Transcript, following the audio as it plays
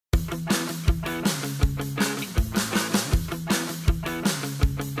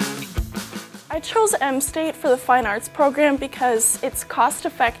chose M-State for the Fine Arts program because it's cost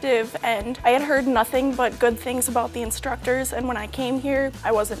effective and I had heard nothing but good things about the instructors, and when I came here,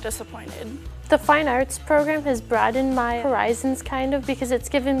 I wasn't disappointed. The Fine Arts program has broadened my horizons kind of because it's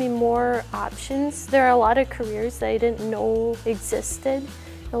given me more options. There are a lot of careers that I didn't know existed.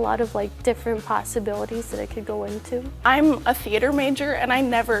 A lot of different possibilities that I could go into. I'm a theater major and I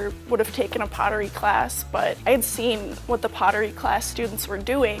never would have taken a pottery class, but I had seen what the pottery class students were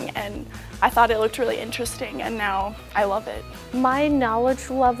doing and I thought it looked really interesting, and now I love it. My knowledge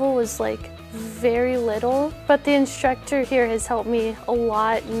level was very little, but the instructor here has helped me a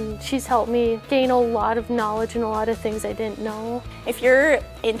lot, and she's helped me gain a lot of knowledge and a lot of things I didn't know. If you're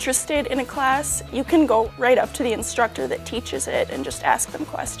interested in a class, you can go right up to the instructor that teaches it and just ask them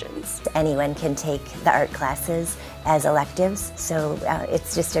questions. Anyone can take the art classes as electives, so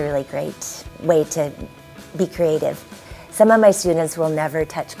it's just a really great way to be creative. Some of my students will never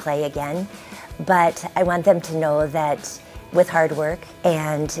touch clay again, but I want them to know that with hard work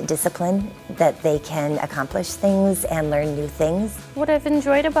and discipline that they can accomplish things and learn new things. What I've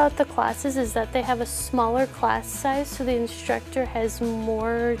enjoyed about the classes is that they have a smaller class size, so the instructor has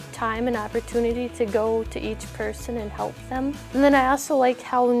more time and opportunity to go to each person and help them. And then I also like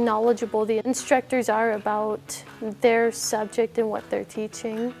how knowledgeable the instructors are about their subject and what they're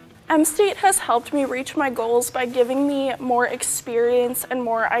teaching. M-State has helped me reach my goals by giving me more experience and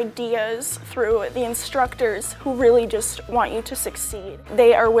more ideas through the instructors who really just want you to succeed.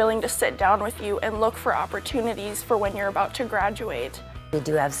 They are willing to sit down with you and look for opportunities for when you're about to graduate. We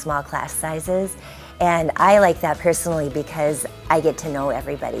do have small class sizes, and I like that personally because I get to know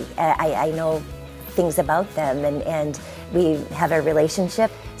everybody. I know things about them, and we have a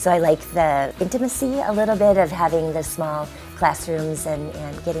relationship. So I like the intimacy a little bit of having the small classrooms and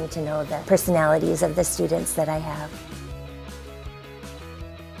getting to know the personalities of the students that I have.